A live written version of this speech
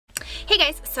Hey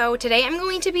guys, so today I'm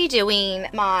going to be doing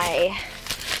my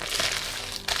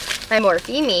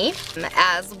morpheme,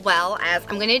 as well as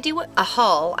I'm going to do a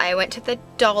haul. I went to the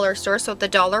dollar store, so the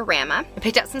Dollarama. I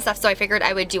picked up some stuff, so I figured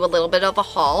I would do a little bit of a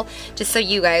haul just so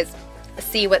you guys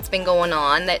see what's been going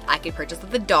on that I could purchase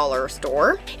at the dollar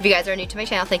store. If you guys are new to my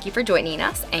channel, thank you for joining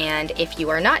us, and if you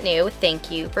are not new, thank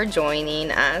you for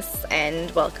joining us and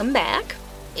welcome back.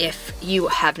 If you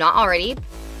have not already,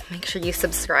 make sure you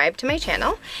subscribe to my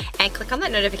channel and click on that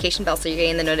notification bell so you're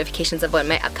getting the notifications of when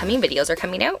my upcoming videos are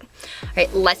coming out. All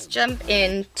right, let's do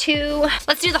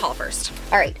the haul first.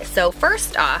 All right, so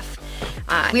first off,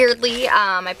 weirdly,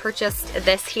 I purchased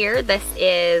this here. This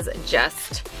is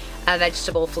just a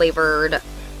vegetable flavored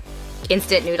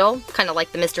instant noodle, kind of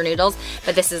like the Mr. Noodles,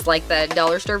 but this is like the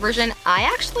dollar store version. I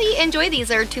actually enjoy these.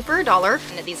 They're 2 for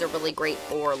 $1, and these are really great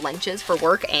for lunches for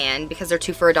work, and because they're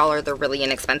 2 for $1, they're really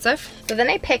inexpensive. So then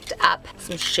I picked up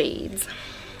some shades.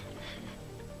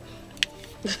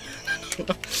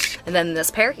 And then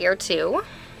this pair here too.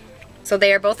 So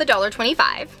they are both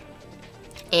 $1.25,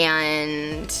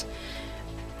 and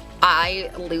I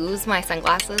lose my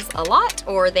sunglasses a lot,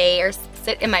 or they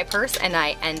sit in my purse and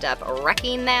I end up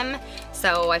wrecking them.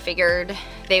 So I figured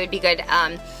they would be good.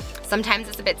 Sometimes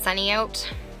it's a bit sunny out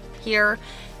here,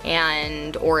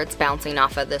 or it's bouncing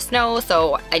off of the snow,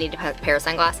 so I need a pair of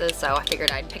sunglasses, so I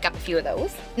figured I'd pick up a few of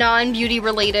those. Non-beauty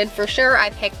related for sure, I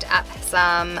picked up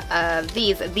some of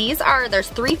these. There's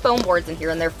 3 foam boards in here,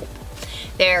 and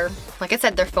they're like I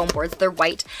said, they're foam boards. They're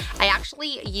white. I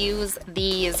actually use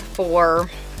these for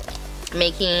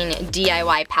making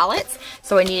DIY palettes,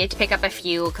 so I needed to pick up a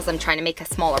few because I'm trying to make a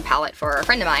smaller palette for a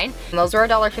friend of mine. And those were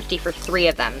 $1.50 for 3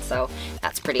 of them, so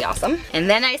that's pretty awesome. And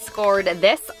then I scored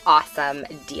this awesome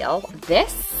deal.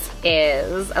 This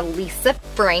is a Lisa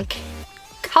Frank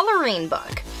coloring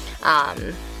book.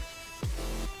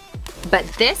 But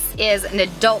this is an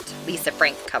adult Lisa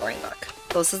Frank coloring book.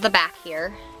 So this is the back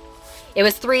here. It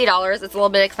was $3. It's a little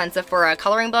bit expensive for a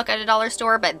coloring book at a dollar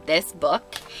store, but this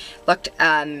book looked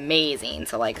amazing.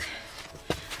 So like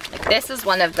this is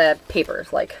one of the papers,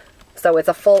 so it's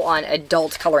a full-on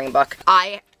adult coloring book.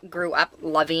 I grew up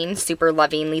super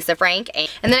loving Lisa Frank. And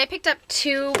then I picked up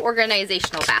 2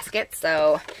 organizational baskets.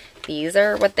 So these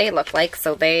are what they look like.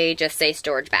 So they just say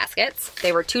storage baskets.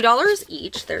 They were $2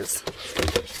 each. There's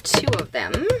 2 of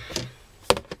them.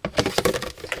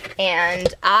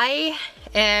 And I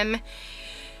am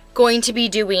going to be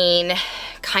doing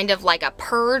kind of like a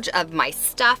purge of my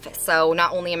stuff. So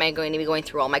not only am I going to be going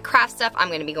through all my craft stuff, I'm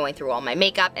going to be going through all my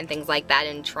makeup and things like that,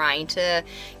 and trying to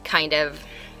kind of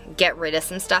get rid of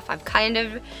some stuff. I've kind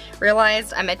of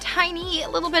realized I'm a tiny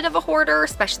little bit of a hoarder,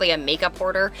 especially a makeup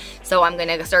hoarder. So I'm going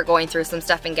to start going through some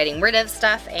stuff and getting rid of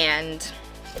stuff, and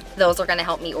those are going to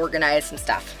help me organize some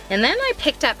stuff. And then I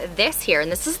picked up this here,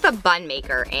 and this is the bun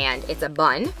maker, and it's a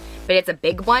bun, but it's a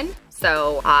big one.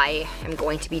 So I am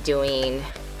going to be doing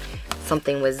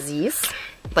something with these,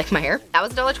 like my hair. That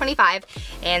was $1.25,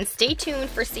 and stay tuned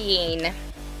for seeing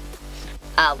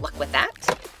a look with that.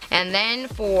 And then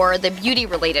for the beauty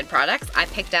related products, I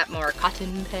picked up more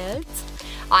cotton pads.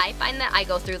 I find that I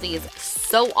go through these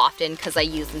so often because I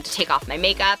use them to take off my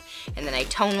makeup, and then I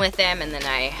tone with them, and then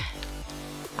I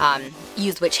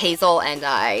use witch hazel, and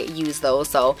I use those.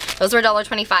 So those were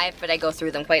 $1.25, but I go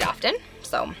through them quite often.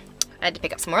 So I had to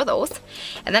pick up some more of those.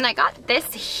 And then I got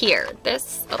this here.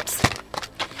 This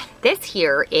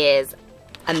here is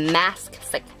a mask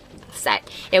set.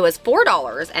 It was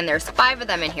 $4, and there's 5 of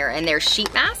them in here, and they're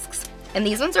sheet masks. And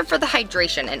these ones are for the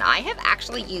hydration, and I have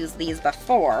actually used these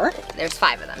before. There's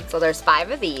 5 of them. So there's 5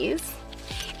 of these.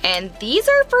 And these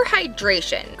are for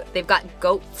hydration. They've got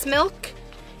goat's milk,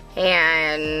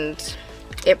 and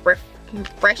it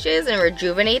refreshes and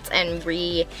rejuvenates and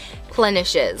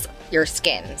replenishes your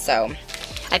skin. So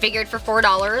I figured for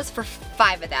 $4 for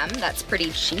 5 of them, that's pretty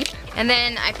cheap. And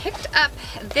then I picked up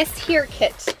this here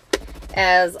kit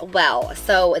as well.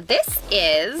 So this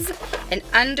is an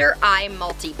under eye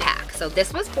multi-pack. So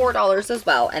this was $4 as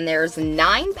well, and there's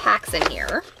 9 packs in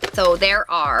here. So there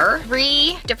are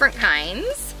 3 different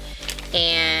kinds.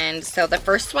 And so the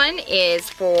first one is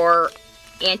for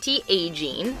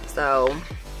anti-aging. So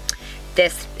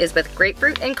this is with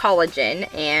grapefruit and collagen,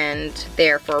 and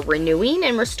they're for renewing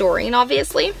and restoring,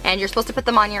 obviously. And you're supposed to put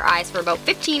them on your eyes for about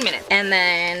 15 minutes. And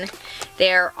then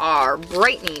there are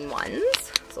brightening ones.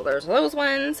 So there's those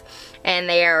ones, and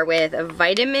they are with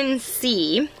vitamin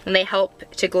C, and they help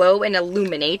to glow and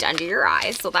illuminate under your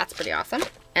eyes, so that's pretty awesome.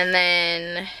 And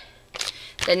then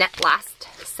the last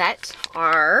set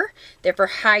they're for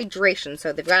hydration,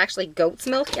 so they've got actually goat's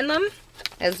milk in them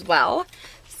as well.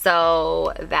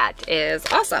 So that is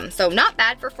awesome. So not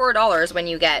bad for $4 when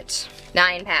you get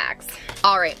 9 packs.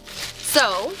 All right,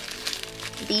 so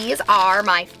these are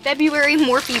my February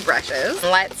Morphe brushes.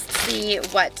 Let's see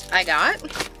what I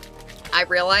got. I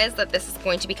realized that this is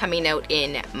going to be coming out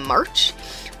in March,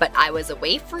 but I was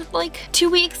away for like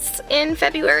 2 weeks in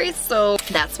February, so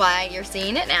that's why you're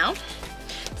seeing it now.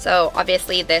 So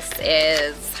obviously this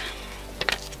is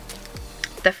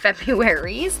the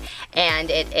February's,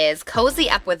 and it is Cozy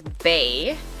Up with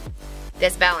Bae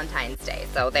this Valentine's Day.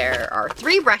 So there are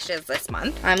 3 brushes this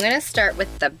month. I'm gonna start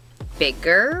with the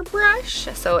bigger brush.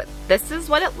 So this is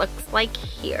what it looks like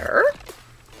here.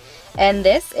 And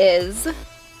this is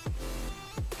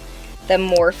the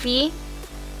Morphe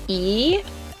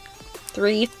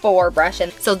E34 brush.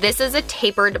 And so this is a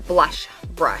tapered blush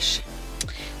brush.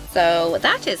 So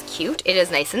that is cute. It is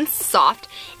nice and soft.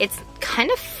 It's kind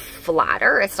of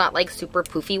flatter. It's not like super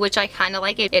poofy, which I kind of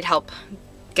like. It'd help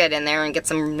get in there and get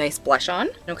some nice blush on.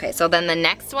 Okay, so then the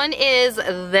next one is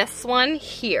this one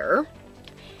here.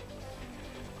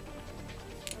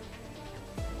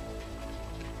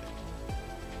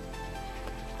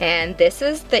 And this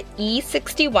is the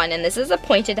E61, and this is a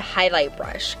pointed highlight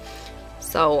brush.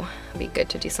 So it'd be good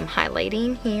to do some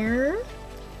highlighting here,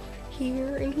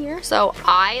 here, and here. So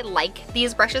I like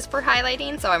these brushes for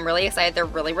highlighting, so I'm really excited. They're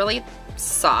really, really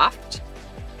soft.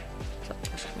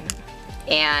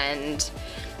 And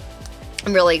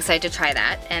I'm really excited to try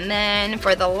that. And then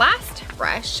for the last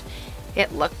brush,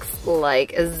 it looks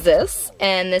like this.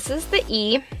 And this is the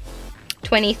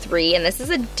E23, and this is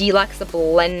a deluxe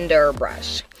blender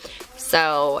brush.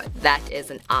 So that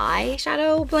is an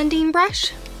eyeshadow blending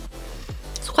brush.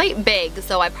 It's quite big,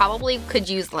 so I probably could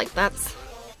use, like, that's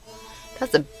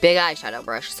a big eyeshadow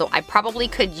brush. So I probably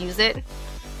could use it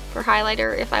for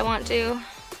highlighter if I want to.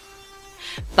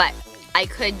 But I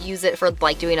could use it for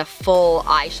like doing a full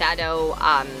eyeshadow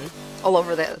all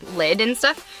over the lid and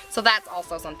stuff. So that's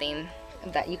also something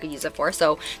that you could use it for.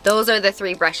 So those are the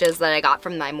 3 brushes that I got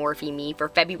from my Morphe Me for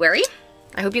February.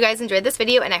 I hope you guys enjoyed this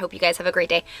video, and I hope you guys have a great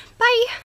day. Bye!